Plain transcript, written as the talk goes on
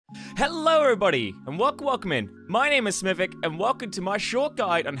Hello everybody, and welcome in. My name is Smithic, and welcome to my short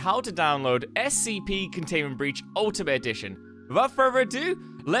guide on how to download SCP Containment Breach Ultimate Edition. Without further ado,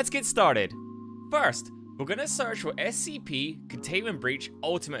 let's get started. First, we're gonna search for SCP Containment Breach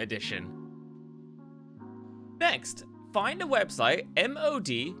Ultimate Edition. Next, find the website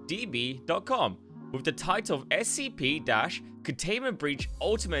moddb.com with the title of SCP-Containment Breach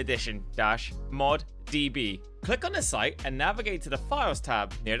Ultimate Edition-moddb. Click on the site and navigate to the Files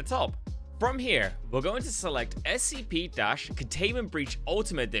tab near the top. From here, we're going to select SCP-Containment Breach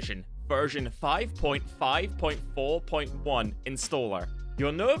Ultimate Edition version 5.5.4.1 installer.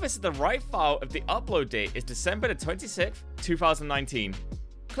 You'll know if this is the right file if the upload date is December the 26th, 2019.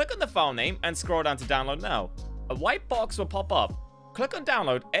 Click on the file name and scroll down to download now. A white box will pop up. Click on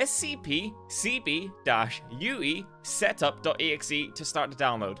download SCP-CB-UE setup.exe to start the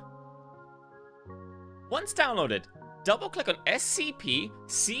download. Once downloaded, double-click on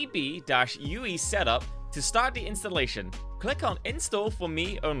SCP-CB-UE setup to start the installation. Click on Install for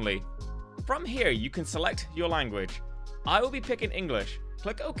me only. From here, you can select your language. I will be picking English.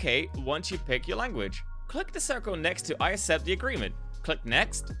 Click OK once you pick your language. Click the circle next to I accept the agreement. Click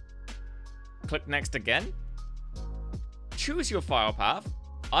Next. Click Next again. Choose your file path.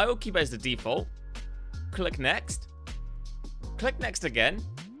 I will keep as the default. Click Next. Click Next again.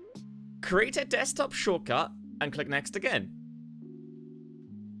 Create a desktop shortcut and click Next again.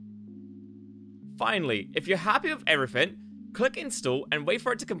 Finally, if you're happy with everything, click Install and wait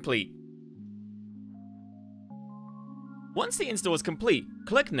for it to complete. Once the install is complete,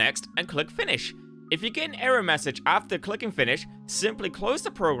 click Next and click Finish. If you get an error message after clicking Finish, simply close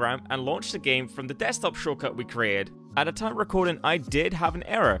the program and launch the game from the desktop shortcut we created. At the time recording, I did have an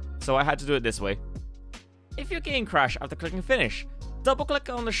error, so I had to do it this way. If your game crashed after clicking Finish, double-click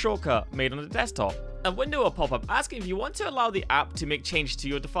on the shortcut made on the desktop. A window will pop up asking if you want to allow the app to make changes to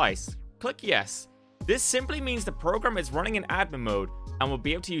your device. Click Yes. This simply means the program is running in admin mode and will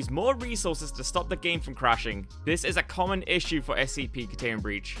be able to use more resources to stop the game from crashing. This is a common issue for SCP Containment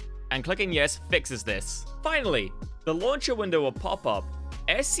Breach, and clicking Yes fixes this. Finally, the launcher window will pop up.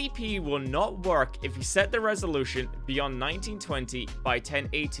 SCP will not work if you set the resolution beyond 1920 by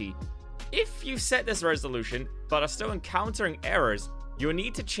 1080. If you set this resolution but are still encountering errors, you'll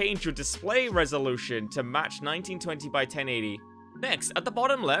need to change your display resolution to match 1920 by 1080. Next, at the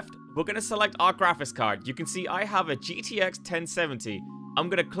bottom left, we're going to select our graphics card. You can see I have a GTX 1070. I'm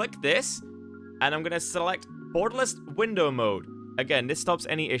going to click this, and I'm going to select borderless window mode. Again, this stops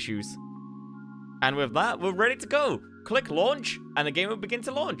any issues. And with that, we're ready to go. Click Launch, and the game will begin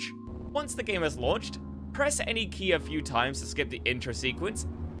to launch. Once the game has launched, press any key a few times to skip the intro sequence.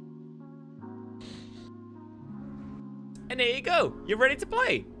 And there you go, you're ready to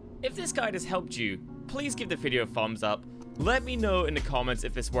play. If this guide has helped you, please give the video a thumbs up. Let me know in the comments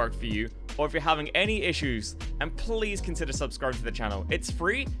if this worked for you, or if you're having any issues, and please consider subscribing to the channel. It's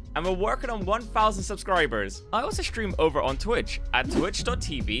free, and we're working on 1,000 subscribers. I also stream over on Twitch at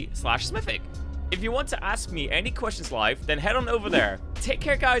twitch.tv/Smithic. If you want to ask me any questions live, then head on over there. Take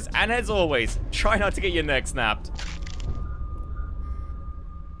care guys, and as always, try not to get your neck snapped.